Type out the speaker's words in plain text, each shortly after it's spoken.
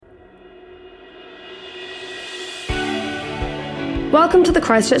Welcome to the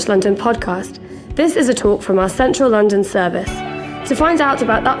Christchurch London podcast. This is a talk from our Central London service. To find out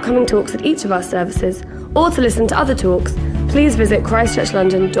about upcoming talks at each of our services, or to listen to other talks, please visit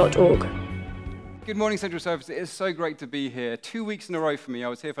christchurchlondon.org. Good morning, Central Service. It is so great to be here. 2 weeks in a row for me. I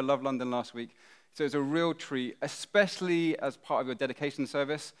was here for Love London last week, so it's a real treat, especially as part of your dedication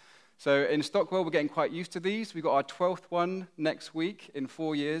service. So in Stockwell, we're getting quite used to these. We've got our 12th one next week in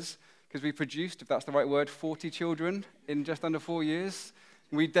 4 years, because we produced, if that's the right word, 40 children in just under 4 years.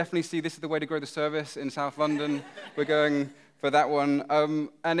 We definitely see this is the way to grow the service in South London. We're going for that one.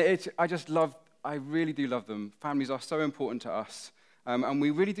 I really do love them. Families are so important to us. And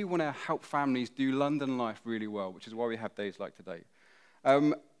we really do want to help families do London life really well, which is why we have days like today.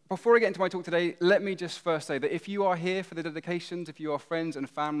 Before I get into my talk today, let me just first say that if you are here for the dedications, if you are friends and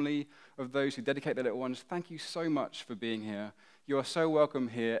family of those who dedicate their little ones, thank you so much for being here. You are so welcome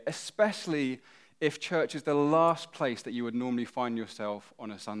here, especially if church is the last place that you would normally find yourself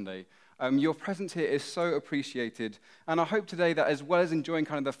on a Sunday. Your presence here is so appreciated, and I hope today that as well as enjoying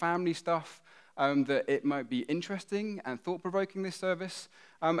kind of the family stuff, that it might be interesting and thought-provoking, this service.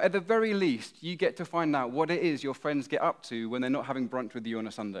 At the very least, you get to find out what it is your friends get up to when they're not having brunch with you on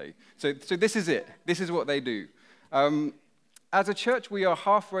a Sunday. So this is it. This is what they do. As a church, we are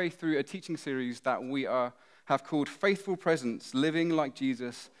halfway through a teaching series that we have called Faithful Presence, Living Like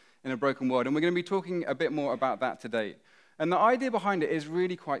Jesus in a Broken World. And we're going to be talking a bit more about that today. And the idea behind it is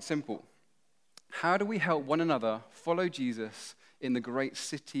really quite simple. How do we help one another follow Jesus in the great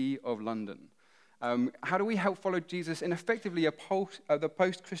city of London? How do we help follow Jesus in effectively the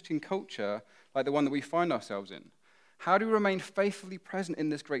post-Christian culture like the one that we find ourselves in? How do we remain faithfully present in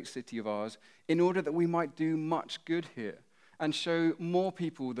this great city of ours in order that we might do much good here and show more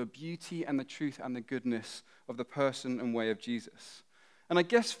people the beauty and the truth and the goodness of the person and way of Jesus? And I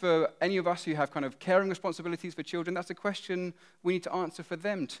guess for any of us who have kind of caring responsibilities for children, that's a question we need to answer for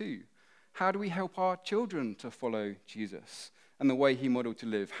them too. How do we help our children to follow Jesus and the way he modeled to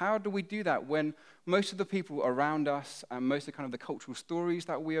live? How do we do that when most of the people around us and most of kind of the cultural stories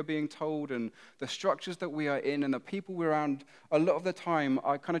that we are being told and the structures that we are in and the people we're around a lot of the time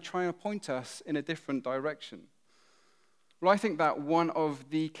are kind of trying to point us in a different direction? Well, I think that one of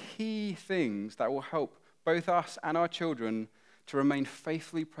the key things that will help both us and our children to remain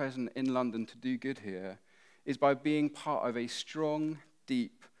faithfully present in London to do good here is by being part of a strong,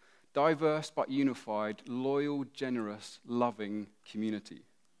 deep, diverse but unified, loyal, generous, loving community.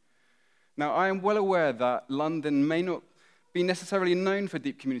 Now, I am well aware that London may not be necessarily known for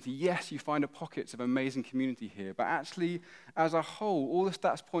deep community. Yes, you find pockets of amazing community here, but actually, as a whole, all the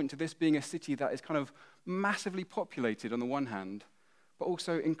stats point to this being a city that is kind of massively populated on the one hand, but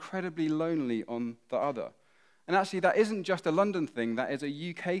also incredibly lonely on the other. And actually, that isn't just a London thing, that is a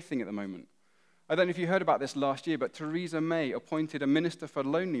UK thing at the moment. I don't know if you heard about this last year, but Theresa May appointed a minister for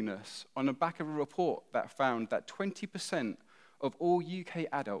loneliness on the back of a report that found that 20% of all UK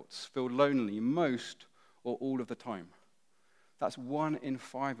adults feel lonely most or all of the time. That's 1 in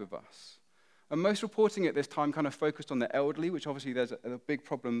 5 of us. And most reporting at this time kind of focused on the elderly, which obviously there's a big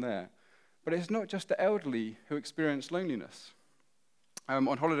problem there. But it's not just the elderly who experience loneliness.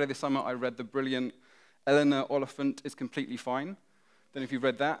 On holiday this summer, I read the brilliant Eleanor Oliphant is Completely Fine. Don't know if you've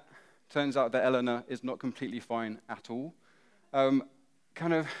read that. Turns out that Eleanor is not completely fine at all.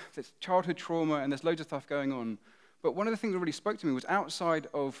 It's childhood trauma and there's loads of stuff going on. But one of the things that really spoke to me was outside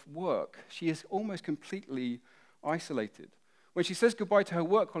of work, she is almost completely isolated. When she says goodbye to her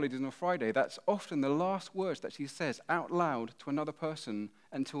work colleagues on a Friday, that's often the last words that she says out loud to another person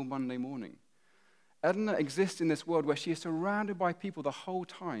until Monday morning. Eleanor exists in this world where she is surrounded by people the whole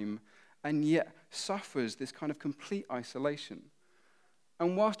time and yet suffers this kind of complete isolation.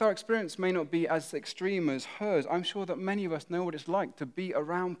 And whilst our experience may not be as extreme as hers, I'm sure that many of us know what it's like to be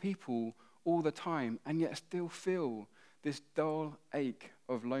around people all the time and yet still feel this dull ache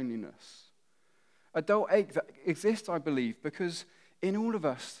of loneliness. A dull ache that exists, I believe, because in all of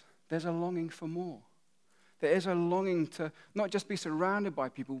us, there's a longing for more. There is a longing to not just be surrounded by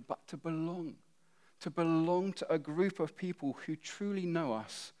people, but to belong to a group of people who truly know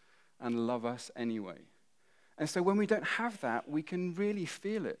us and love us anyway. And so when we don't have that, we can really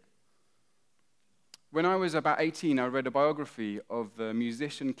feel it. When I was about 18, I read a biography of the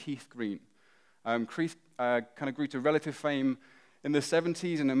musician Keith Green. Keith kind of grew to relative fame in the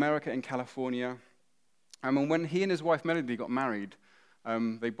 70s in America and California. And when he and his wife Melody got married,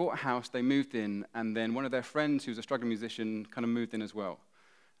 they bought a house, they moved in, and then one of their friends, who was a struggling musician, kind of moved in as well.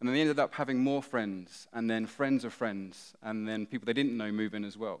 And then they ended up having more friends, and then friends of friends, and then people they didn't know move in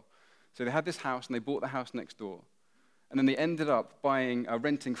as well. So they had this house, and they bought the house next door. And then they ended up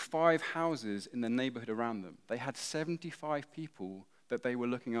renting 5 houses in the neighborhood around them. They had 75 people that they were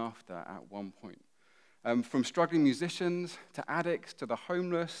looking after at one point. From struggling musicians to addicts to the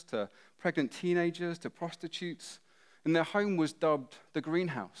homeless to pregnant teenagers to prostitutes. And their home was dubbed the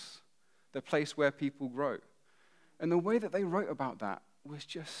greenhouse, the place where people grow. And the way that they wrote about that was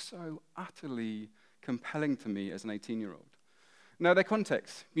just so utterly compelling to me as an 18-year-old. Now, their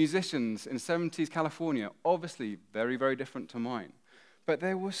context, musicians in 70s California, obviously very, very different to mine. But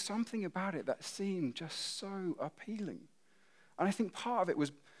there was something about it that seemed just so appealing. And I think part of it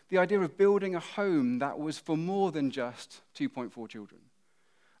was the idea of building a home that was for more than just 2.4 children.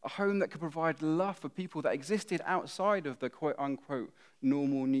 A home that could provide love for people that existed outside of the quote-unquote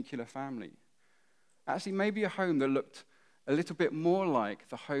normal nuclear family. Actually, maybe a home that looked a little bit more like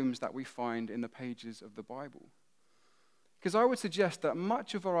the homes that we find in the pages of the Bible. Because I would suggest that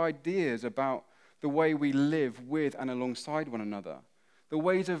much of our ideas about the way we live with and alongside one another, the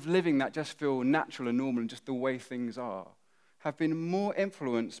ways of living that just feel natural and normal and just the way things are, have been more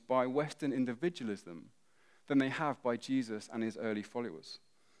influenced by Western individualism than they have by Jesus and his early followers.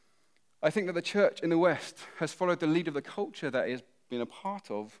 I think that the church in the West has followed the lead of the culture that it has been a part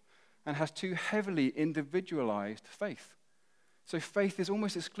of and has too heavily individualized faith. So faith is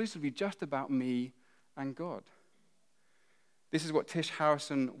almost exclusively just about me and God. This is what Tish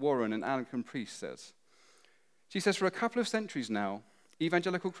Harrison Warren, an Anglican priest, says. She says, for a couple of centuries now,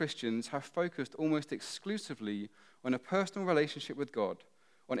 evangelical Christians have focused almost exclusively on a personal relationship with God,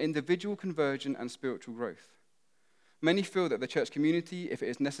 on individual conversion and spiritual growth. Many feel that the church community, if it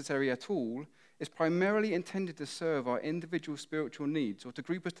is necessary at all, is primarily intended to serve our individual spiritual needs or to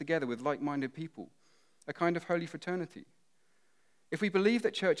group us together with like-minded people, a kind of holy fraternity. If we believe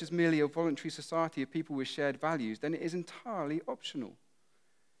that church is merely a voluntary society of people with shared values, then it is entirely optional.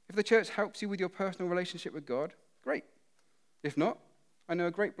 If the church helps you with your personal relationship with God, great. If not, I know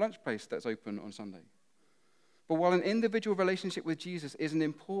a great brunch place that's open on Sunday. But while an individual relationship with Jesus is an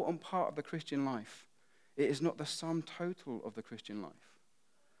important part of the Christian life, it is not the sum total of the Christian life.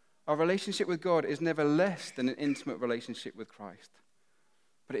 Our relationship with God is never less than an intimate relationship with Christ,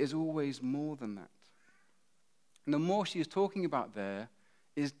 but it is always more than that. And the more she is talking about there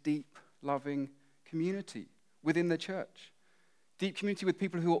is deep, loving community within the church. Deep community with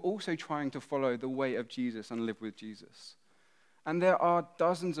people who are also trying to follow the way of Jesus and live with Jesus. And there are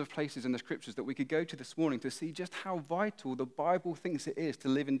dozens of places in the scriptures that we could go to this morning to see just how vital the Bible thinks it is to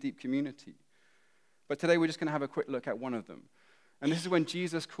live in deep community. But today we're just going to have a quick look at one of them. And this is when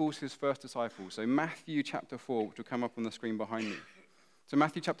Jesus calls his first disciples. So Matthew chapter 4, which will come up on the screen behind me. So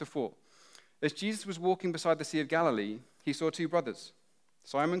Matthew chapter 4. As Jesus was walking beside the Sea of Galilee, he saw 2 brothers,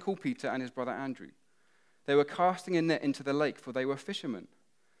 Simon called Peter and his brother Andrew. They were casting a net into the lake, for they were fishermen.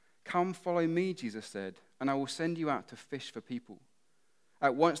 Come, follow me, Jesus said, and I will send you out to fish for people.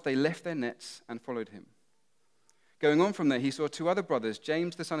 At once they left their nets and followed him. Going on from there, he saw 2 other brothers,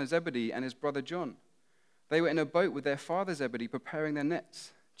 James the son of Zebedee and his brother John. They were in a boat with their father Zebedee preparing their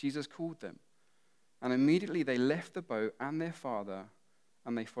nets. Jesus called them. And immediately they left the boat and their father,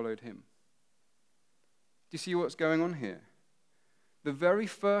 and they followed him. Do you see what's going on here? The very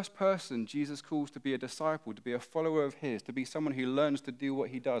first person Jesus calls to be a disciple, to be a follower of his, to be someone who learns to do what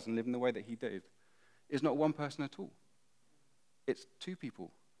he does and live in the way that he did, is not one person at all. It's 2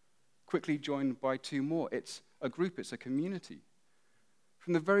 people, quickly joined by 2 more. It's a group, it's a community.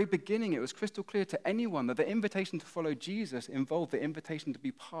 From the very beginning, it was crystal clear to anyone that the invitation to follow Jesus involved the invitation to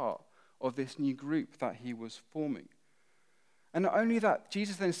be part of this new group that he was forming. And not only that,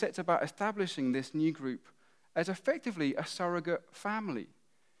 Jesus then sets about establishing this new group as effectively a surrogate family.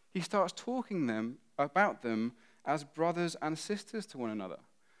 He starts talking about them as brothers and sisters to one another.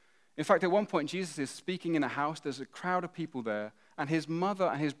 In fact, at one point, Jesus is speaking in a house. There's a crowd of people there, and his mother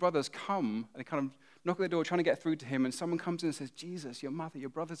and his brothers come and kind of knock at the door trying to get through to him, and someone comes in and says, Jesus, your mother, your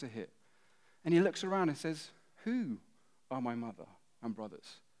brothers are here. And he looks around and says, who are my mother and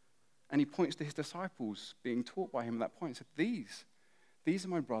brothers? And he points to his disciples being taught by him at that point and said, these are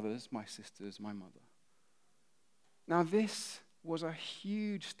my brothers, my sisters, my mother. Now, this was a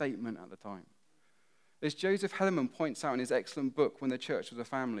huge statement at the time. As Joseph Hellerman points out in his excellent book, When the Church Was a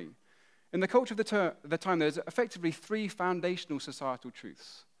Family, in the culture of the time, there's effectively 3 foundational societal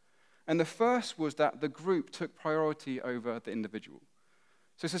truths. And the first was that the group took priority over the individual.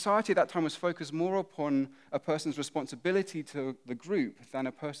 So society at that time was focused more upon a person's responsibility to the group than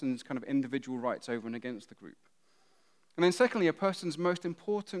a person's kind of individual rights over and against the group. And then secondly, a person's most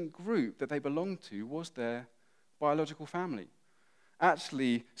important group that they belonged to was their biological family.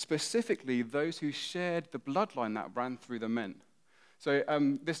 Actually, specifically, those who shared the bloodline that ran through the men. So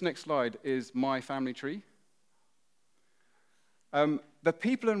this next slide is my family tree. The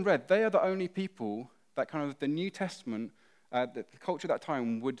people in red, they are the only people that kind of the New Testament, the culture at that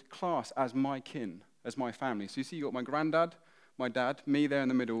time would class as my kin, as my family. So you see, you got my granddad, my dad, me there in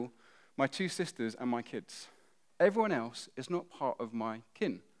the middle, my two sisters, and my kids. Everyone else is not part of my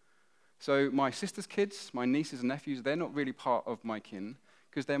kin. So my sister's kids, my nieces and nephews, they're not really part of my kin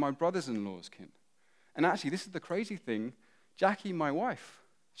because they're my brothers-in-law's kin. And actually, this is the crazy thing. Jackie, my wife,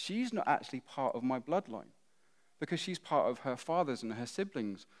 she's not actually part of my bloodline because she's part of her father's and her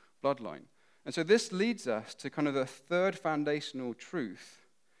siblings' bloodline. And so this leads us to kind of the third foundational truth,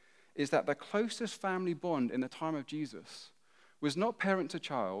 is that the closest family bond in the time of Jesus was not parent to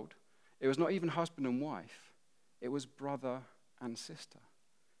child, it was not even husband and wife, it was brother and sister.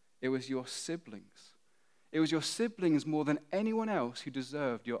 It was your siblings. It was your siblings more than anyone else who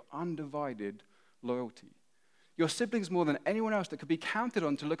deserved your undivided loyalty. Your siblings more than anyone else that could be counted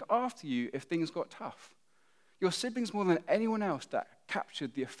on to look after you if things got tough. Your siblings more than anyone else that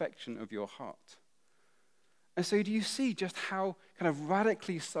captured the affection of your heart. And so do you see just how kind of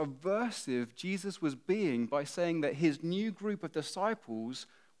radically subversive Jesus was being by saying that his new group of disciples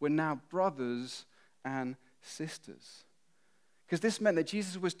were now brothers and sisters? Because this meant that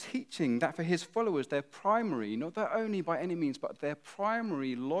Jesus was teaching that for his followers, their primary, not their only by any means, but their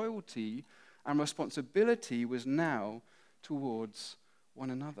primary loyalty and responsibility was now towards one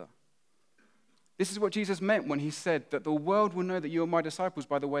another. This is what Jesus meant when he said that the world will know that you are my disciples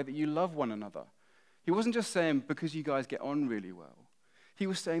by the way that you love one another. He wasn't just saying because you guys get on really well. He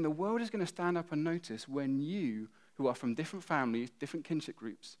was saying the world is going to stand up and notice when you, who are from different families, different kinship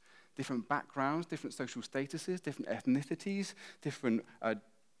groups, different backgrounds, different social statuses, different ethnicities, different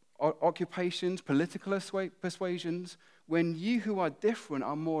occupations, political persuasions, when you who are different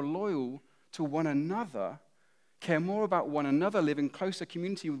are more loyal to one another, care more about one another, live in closer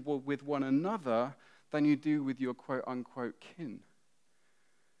community with one another than you do with your quote-unquote kin.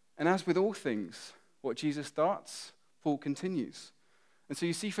 And as with all things, what Jesus starts, Paul continues. And so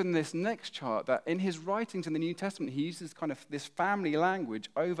you see from this next chart that in his writings in the New Testament, he uses kind of this family language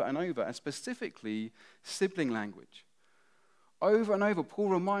over and over, and specifically sibling language. Over and over, Paul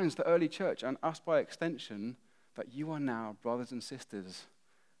reminds the early church, and us by extension, that you are now brothers and sisters.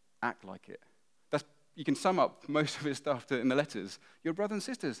 Act like it. You can sum up most of his stuff in the letters. Your brothers and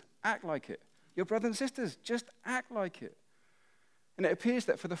sisters, act like it. Your brothers and sisters, just act like it. And it appears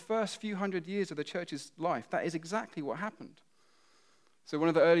that for the first few hundred years of the church's life, that is exactly what happened. So one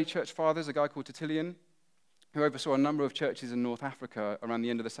of the early church fathers, a guy called Tertullian, who oversaw a number of churches in North Africa around the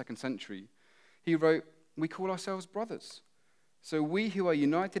end of the 2nd century, he wrote, "We call ourselves brothers. So we who are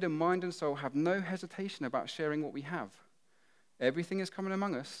united in mind and soul have no hesitation about sharing what we have. Everything is common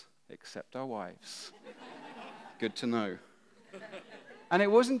among us, except our wives." Good to know. And it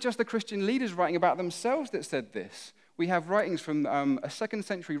wasn't just the Christian leaders writing about themselves that said this. We have writings from a 2nd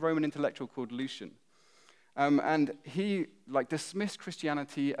century Roman intellectual called Lucian. And he dismissed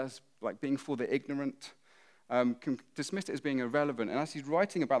Christianity as being for the ignorant, dismissed it as being irrelevant. And as he's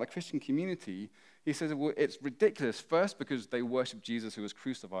writing about the Christian community, he says, well, it's ridiculous. First, because they worship Jesus who was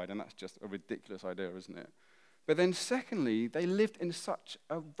crucified, and that's just a ridiculous idea, isn't it? But then secondly, they lived in such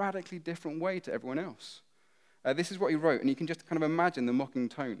a radically different way to everyone else. This is what he wrote, and you can just kind of imagine the mocking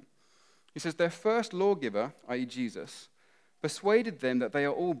tone. He says, their first lawgiver, i.e. Jesus, persuaded them that they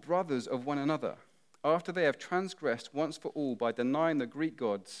are all brothers of one another, after they have transgressed once for all by denying the Greek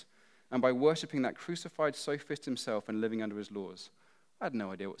gods and by worshipping that crucified sophist himself and living under his laws. I had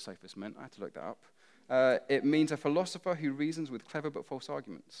no idea what sophist meant. I had to look that up. It means a philosopher who reasons with clever but false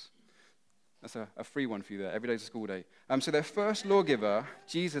arguments. That's a free one for you there. Every day's a school day. So their first lawgiver,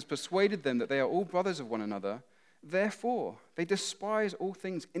 Jesus, persuaded them that they are all brothers of one another. Therefore, they despise all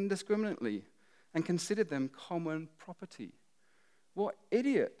things indiscriminately and considered them common property. What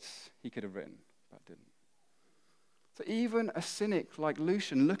idiots, he could have written, but didn't. So even a cynic like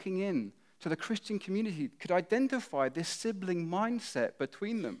Lucian, looking in to the Christian community, could identify this sibling mindset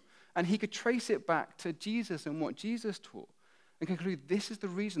between them. And he could trace it back to Jesus and what Jesus taught, and conclude this is the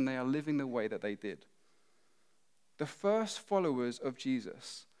reason they are living the way that they did. The first followers of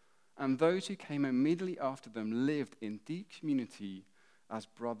Jesus and those who came immediately after them lived in deep community as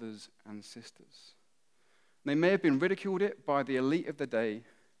brothers and sisters. They may have been ridiculed by the elite of the day,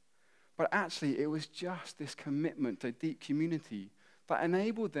 but actually it was just this commitment to deep community that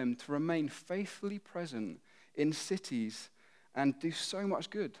enabled them to remain faithfully present in cities and do so much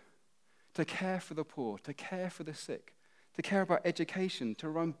good, to care for the poor, to care for the sick, to care about education, to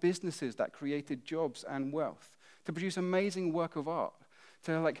run businesses that created jobs and wealth, to produce amazing work of art,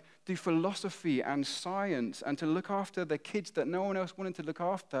 to do philosophy and science, and to look after the kids that no one else wanted to look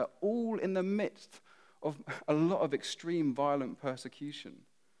after, all in the midst of a lot of extreme violent persecution.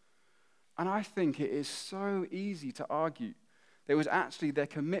 And I think it is so easy to argue that it was actually their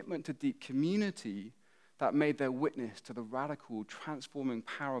commitment to deep community that made their witness to the radical, transforming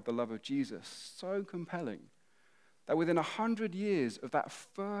power of the love of Jesus so compelling that within 100 years of that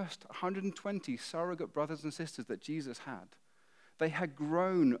first 120 surrogate brothers and sisters that Jesus had, they had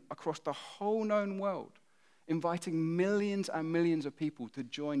grown across the whole known world, inviting millions and millions of people to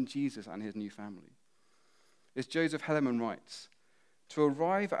join Jesus and his new family. As Joseph Hellerman writes, to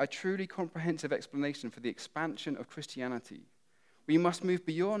arrive at a truly comprehensive explanation for the expansion of Christianity, we must move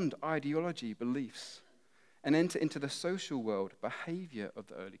beyond ideology, beliefs, and enter into the social world, behavior of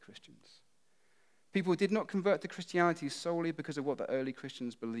the early Christians. People did not convert to Christianity solely because of what the early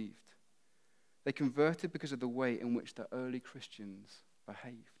Christians believed. They converted because of the way in which the early Christians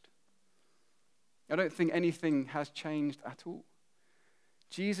behaved. I don't think anything has changed at all.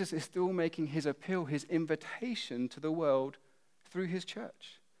 Jesus is still making his appeal, his invitation to the world through his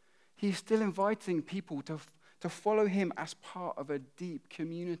church. He's still inviting people to follow him as part of a deep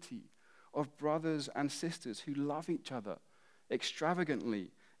community of brothers and sisters who love each other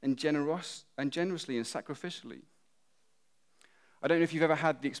extravagantly and generously and sacrificially. I don't know if you've ever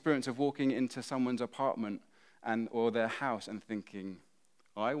had the experience of walking into someone's apartment or their house and thinking,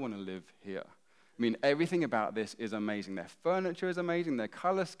 I want to live here. I mean, everything about this is amazing. Their furniture is amazing. Their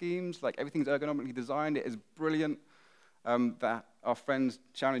color schemes, like everything's ergonomically designed. It is brilliant. That our friends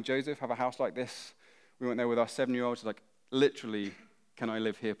Sharon and Joseph have a house like this. We went there with our 7-year-olds. Like, literally, can I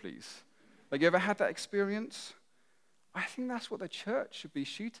live here, please? Like, you ever had that experience? I think that's what the church should be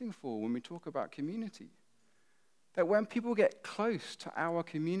shooting for when we talk about community. That when people get close to our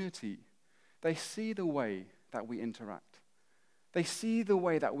community, they see the way that we interact. They see the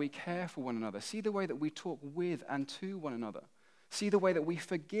way that we care for one another, see the way that we talk with and to one another, see the way that we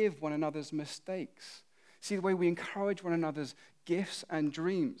forgive one another's mistakes, see the way we encourage one another's gifts and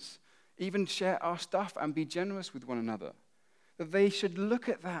dreams, even share our stuff and be generous with one another. That they should look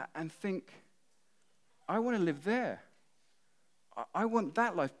at that and think, I want to live there. I want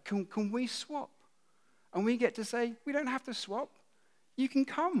that life. Can we swap? And we get to say, we don't have to swap. You can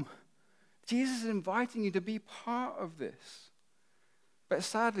come. Jesus is inviting you to be part of this. But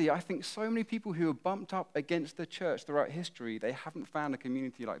sadly, I think so many people who are bumped up against the church throughout history, they haven't found a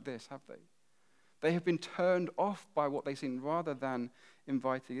community like this, have they? They have been turned off by what they've seen rather than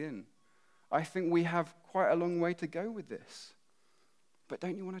invited in. I think we have quite a long way to go with this. But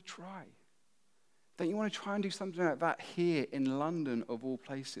don't you want to try? Don't you want to try and do something like that here in London, of all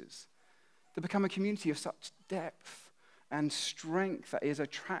places? To become a community of such depth and strength that is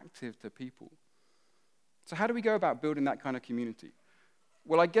attractive to people. So how do we go about building that kind of community?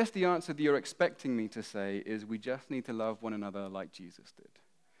 Well, I guess the answer that you're expecting me to say is we just need to love one another like Jesus did.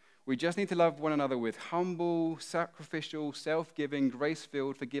 We just need to love one another with humble, sacrificial, self-giving,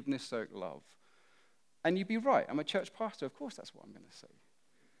 grace-filled, forgiveness-soaked love. And you'd be right. I'm a church pastor. Of course that's what I'm going to say.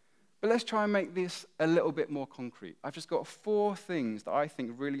 But let's try and make this a little bit more concrete. I've just got 4 things that I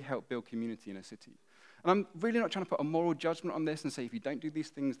think really help build community in a city. And I'm really not trying to put a moral judgment on this and say if you don't do these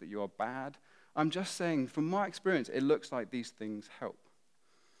things that you are bad. I'm just saying from my experience, it looks like these things help.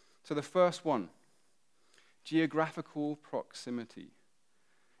 So the first one, geographical proximity.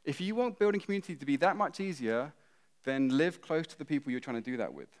 If you want building community to be that much easier, then live close to the people you're trying to do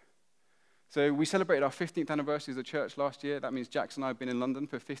that with. So we celebrated our 15th anniversary as a church last year. That means Jackson and I have been in London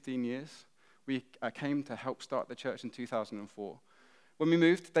for 15 years. We came to help start the church in 2004. When we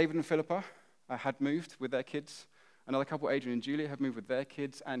moved, David and Philippa had moved with their kids. Another couple, Adrian and Julia, had moved with their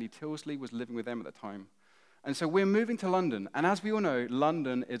kids. Andy Tilsley was living with them at the time. And so we're moving to London. And as we all know,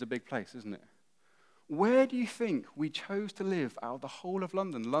 London is a big place, isn't it? Where do you think we chose to live out of the whole of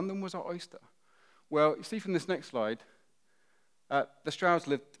London? London was our oyster. Well, you see from this next slide, the Strouds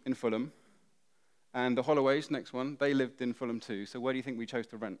lived in Fulham. And the Holloways, next one, they lived in Fulham too. So where do you think we chose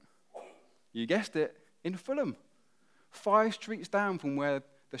to rent? You guessed it, in Fulham. 5 streets down from where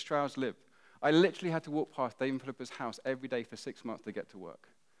the Strouds lived. I literally had to walk past Dave and Philippa's house every day for 6 months to get to work,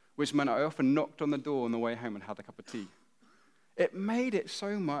 which meant I often knocked on the door on the way home and had a cup of tea. It made it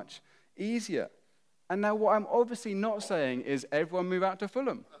so much easier. And now what I'm obviously not saying is everyone move out to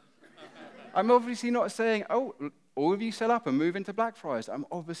Fulham. I'm obviously not saying, oh, all of you sell up and move into Blackfriars. I'm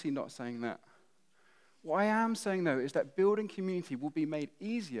obviously not saying that. What I am saying, though, is that building community will be made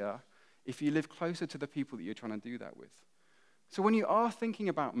easier if you live closer to the people that you're trying to do that with. So when you are thinking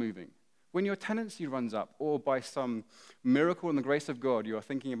about moving, when your tenancy runs up, or by some miracle and the grace of God, you are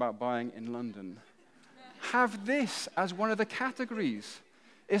thinking about buying in London, have this as one of the categories.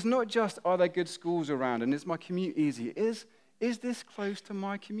 It's not just, are there good schools around and is my commute easy? Is this close to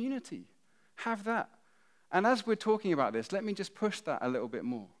my community? Have that. And as we're talking about this, let me just push that a little bit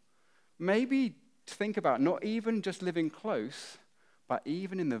more. Maybe think about not even just living close, but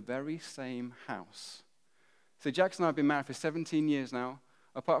even in the very same house. So Jackson and I have been married for 17 years now.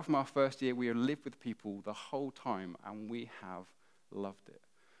 Apart from our first year, we have lived with people the whole time, and we have loved it.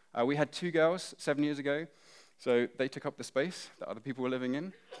 We had 2 girls 7 years ago, so they took up the space that other people were living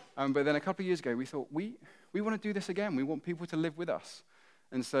in. But then a couple of years ago, we thought, we want to do this again. We want people to live with us.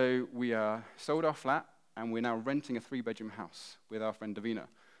 And so we sold our flat, and we're now renting a 3-bedroom house with our friend Davina.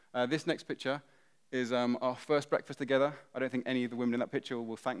 This next picture is our first breakfast together. I don't think any of the women in that picture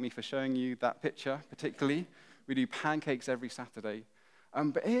will thank me for showing you that picture particularly. We do pancakes every Saturday.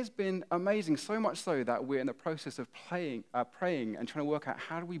 But it has been amazing, so much so that we're in the process of praying and trying to work out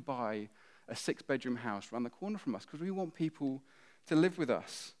how do we buy a 6-bedroom house around the corner from us, because we want people to live with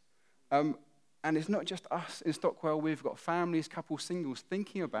us. And it's not just us in Stockwell. We've got families, couples, singles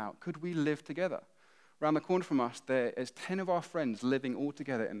thinking about, could we live together? Around the corner from us, there is 10 of our friends living all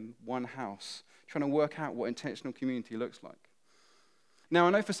together in one house, trying to work out what intentional community looks like. Now, I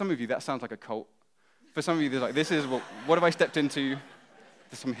know for some of you that sounds like a cult. For some of you, they're like, this is, what have I stepped into?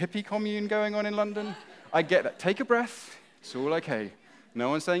 There's some hippie commune going on in London. I get that. Take a breath. It's all okay. No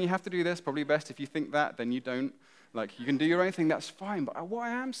one's saying you have to do this. Probably best if you think that, then you don't. Like, you can do your own thing, that's fine. But what I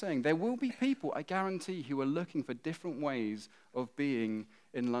am saying, there will be people, I guarantee, who are looking for different ways of being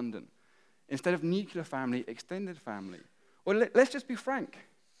in London. Instead of nuclear family, extended family. Or let's just be frank.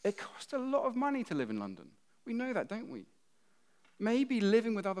 It costs a lot of money to live in London. We know that, don't we? Maybe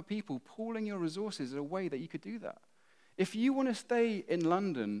living with other people, pooling your resources is a way that you could do that. If you want to stay in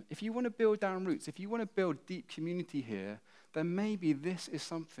London, if you want to build down roots, if you want to build deep community here, then maybe this is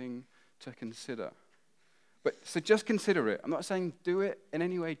something to consider. So just consider it. I'm not saying do it in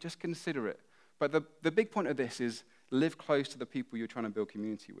any way, just consider it. But the big point of this is live close to the people you're trying to build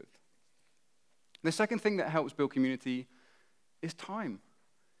community with. The second thing that helps build community is time.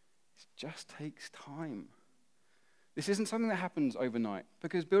 It just takes time. This isn't something that happens overnight,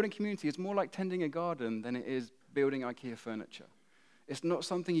 because building community is more like tending a garden than it is building IKEA furniture. It's not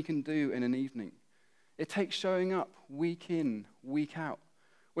something you can do in an evening. It takes showing up week in, week out,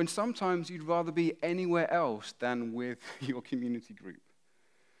 when sometimes you'd rather be anywhere else than with your community group.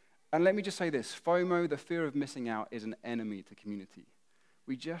 And let me just say this, FOMO, the fear of missing out, is an enemy to community.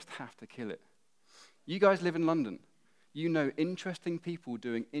 We just have to kill it. You guys live in London. You know interesting people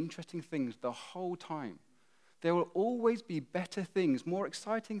doing interesting things the whole time. There will always be better things, more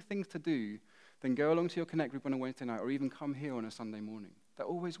exciting things to do than go along to your Connect group on a Wednesday night or even come here on a Sunday morning. There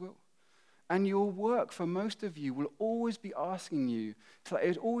always will. And your work, for most of you, will always be asking you,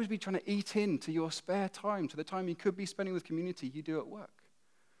 it will always be trying to eat into your spare time, to the time you could be spending with community you do at work.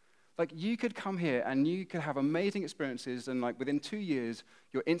 Like, you could come here and you could have amazing experiences, and like within 2 years,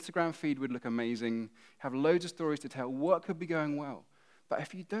 your Instagram feed would look amazing, have loads of stories to tell, work could be going well. But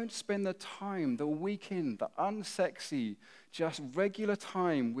if you don't spend the time, the weekend, the unsexy, just regular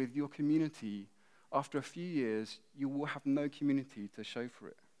time with your community, after a few years, you will have no community to show for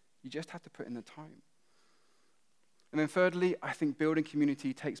it. You just have to put in the time. And then thirdly, I think building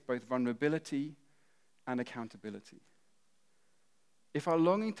community takes both vulnerability and accountability. If our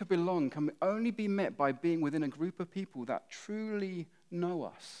longing to belong can only be met by being within a group of people that truly know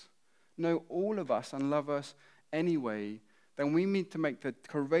us, know all of us and love us anyway, then we need to make the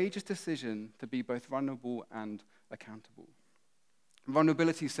courageous decision to be both vulnerable and accountable.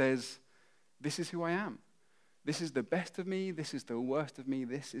 Vulnerability says, this is who I am. This is the best of me. This is the worst of me.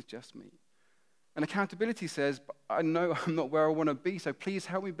 This is just me. And accountability says, I know I'm not where I want to be, so please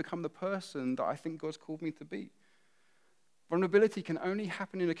help me become the person that I think God's called me to be. Vulnerability can only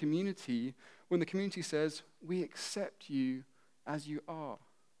happen in a community when the community says, we accept you as you are.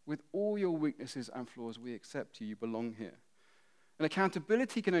 With all your weaknesses and flaws, we accept you. You belong here. And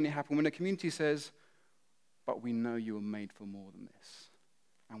accountability can only happen when a community says, but we know you are made for more than this,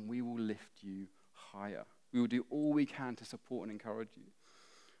 and we will lift you higher. We will do all we can to support and encourage you.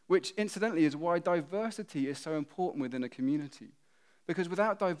 Which, incidentally, is why diversity is so important within a community. Because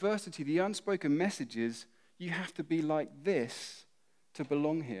without diversity, the unspoken message is, you have to be like this to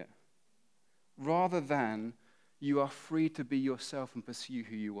belong here. Rather than, you are free to be yourself and pursue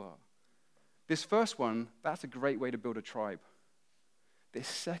who you are. This first one, that's a great way to build a tribe. This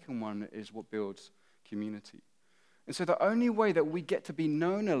second one is what builds community. And so the only way that we get to be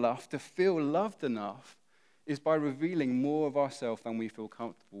known enough, to feel loved enough, is by revealing more of ourselves than we feel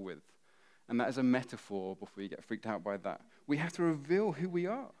comfortable with. And that is a metaphor before you get freaked out by that. We have to reveal who we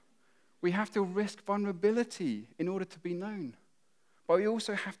are. We have to risk vulnerability in order to be known. But we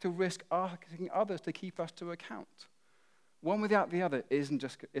also have to risk asking others to keep us to account. One without the other it's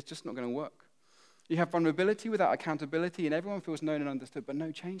just not going to work. You have vulnerability without accountability, and everyone feels known and understood, but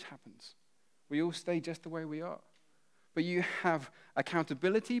no change happens. We all stay just the way we are. But you have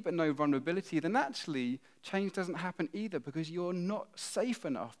accountability but no vulnerability, then actually change doesn't happen either, because you're not safe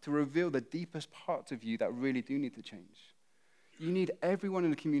enough to reveal the deepest parts of you that really do need to change. You need everyone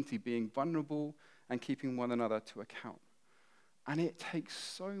in the community being vulnerable and keeping one another to account. And it takes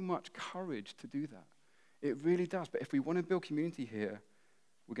so much courage to do that. It really does. But if we want to build community here,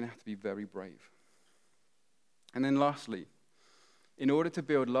 we're going to have to be very brave. And then lastly, in order to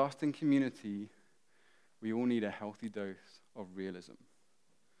build lasting community, we all need a healthy dose of realism.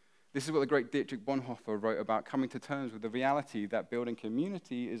 This is what the great Dietrich Bonhoeffer wrote about coming to terms with the reality that building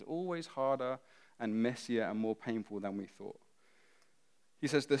community is always harder and messier and more painful than we thought. He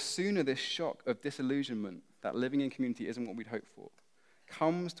says, the sooner this shock of disillusionment that living in community isn't what we'd hoped for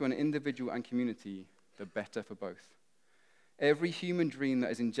comes to an individual and community, the better for both. Every human dream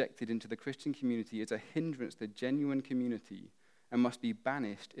that is injected into the Christian community is a hindrance to genuine community and must be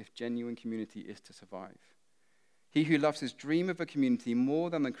banished if genuine community is to survive. He who loves his dream of a community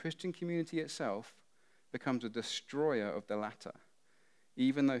more than the Christian community itself becomes a destroyer of the latter,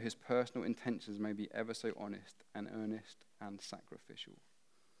 even though his personal intentions may be ever so honest and earnest and sacrificial.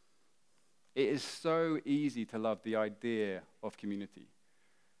 It is so easy to love the idea of community.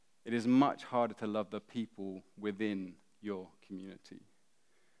 It is much harder to love the people within your community.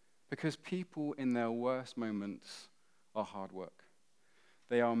 Because people in their worst moments are hard work.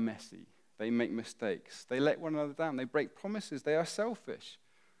 They are messy. They make mistakes. They let one another down. They break promises. They are selfish.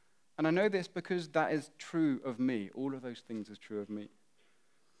 And I know this because that is true of me. All of those things is true of me.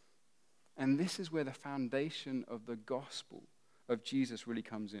 And this is where the foundation of the gospel of Jesus really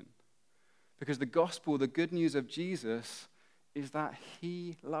comes in. Because the gospel, the good news of Jesus, is that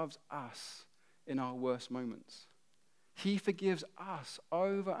he loves us in our worst moments. He forgives us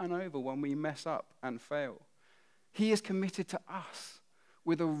over and over when we mess up and fail. He is committed to us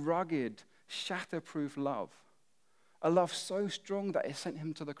with a rugged, shatterproof love. A love so strong that it sent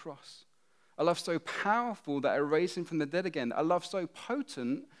him to the cross. A love so powerful that it raised him from the dead again. A love so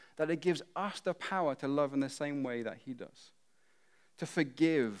potent that it gives us the power to love in the same way that he does. To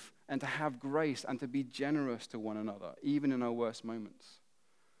forgive and to have grace and to be generous to one another, even in our worst moments.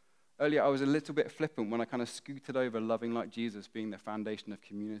 Earlier, I was a little bit flippant when I kind of scooted over loving like Jesus being the foundation of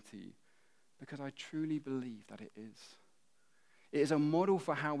community, because I truly believe that it is. It is a model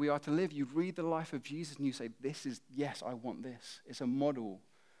for how we are to live. You read the life of Jesus and you say, this is, yes, I want this. It's a model,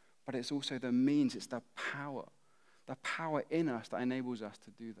 but it's also the means, it's the power in us that enables us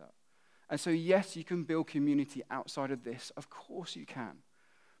to do that. And so, yes, you can build community outside of this. Of course you can.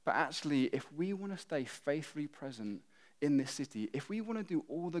 But actually, if we want to stay faithfully present in this city, if we want to do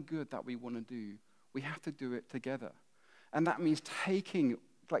all the good that we want to do, we have to do it together. And that means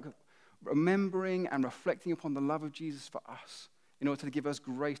remembering and reflecting upon the love of Jesus for us in order to give us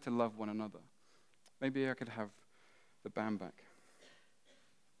grace to love one another. Maybe I could have the band back.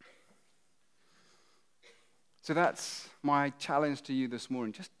 So that's my challenge to you this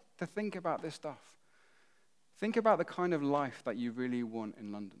morning, just to think about this stuff. Think about the kind of life that you really want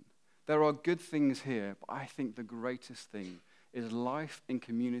in London. There are good things here, but I think the greatest thing is life in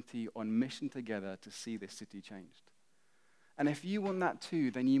community on mission together to see this city changed. And if you want that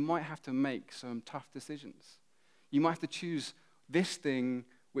too, then you might have to make some tough decisions. You might have to choose this thing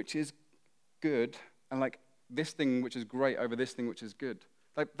which is good and this thing which is great over this thing which is good.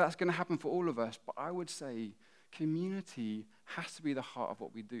 That's going to happen for all of us, but I would say community has to be the heart of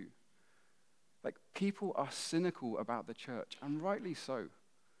what we do. People are cynical about the church, and rightly so.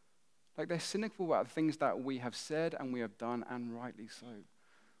 They're cynical about the things that we have said and we have done, and rightly so.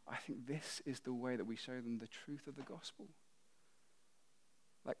 I think this is the way that we show them the truth of the gospel.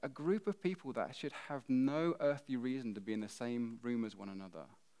 A group of people that should have no earthly reason to be in the same room as one another.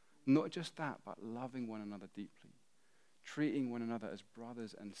 Not just that, but loving one another deeply. Treating one another as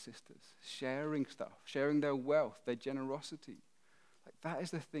brothers and sisters. Sharing stuff, sharing their wealth, their generosity. That is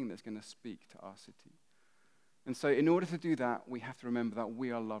the thing that's going to speak to our city. And so in order to do that, we have to remember that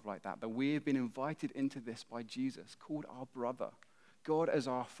we are loved like that we have been invited into this by Jesus, called our brother, God as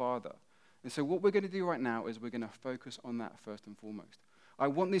our Father. And so what we're going to do right now is we're going to focus on that first and foremost. I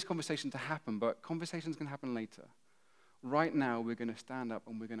want these conversations to happen, but conversations can happen later. Right now, we're going to stand up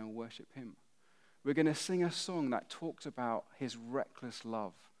and we're going to worship him. We're going to sing a song that talks about his reckless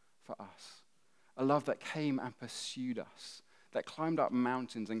love for us. A love that came and pursued us, that climbed up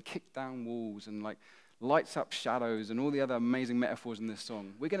mountains and kicked down walls and lights up shadows and all the other amazing metaphors in this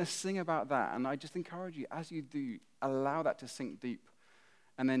song. We're going to sing about that, and I just encourage you, as you do, allow that to sink deep,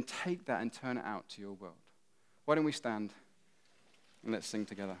 and then take that and turn it out to your world. Why don't we stand and let's sing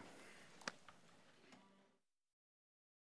together.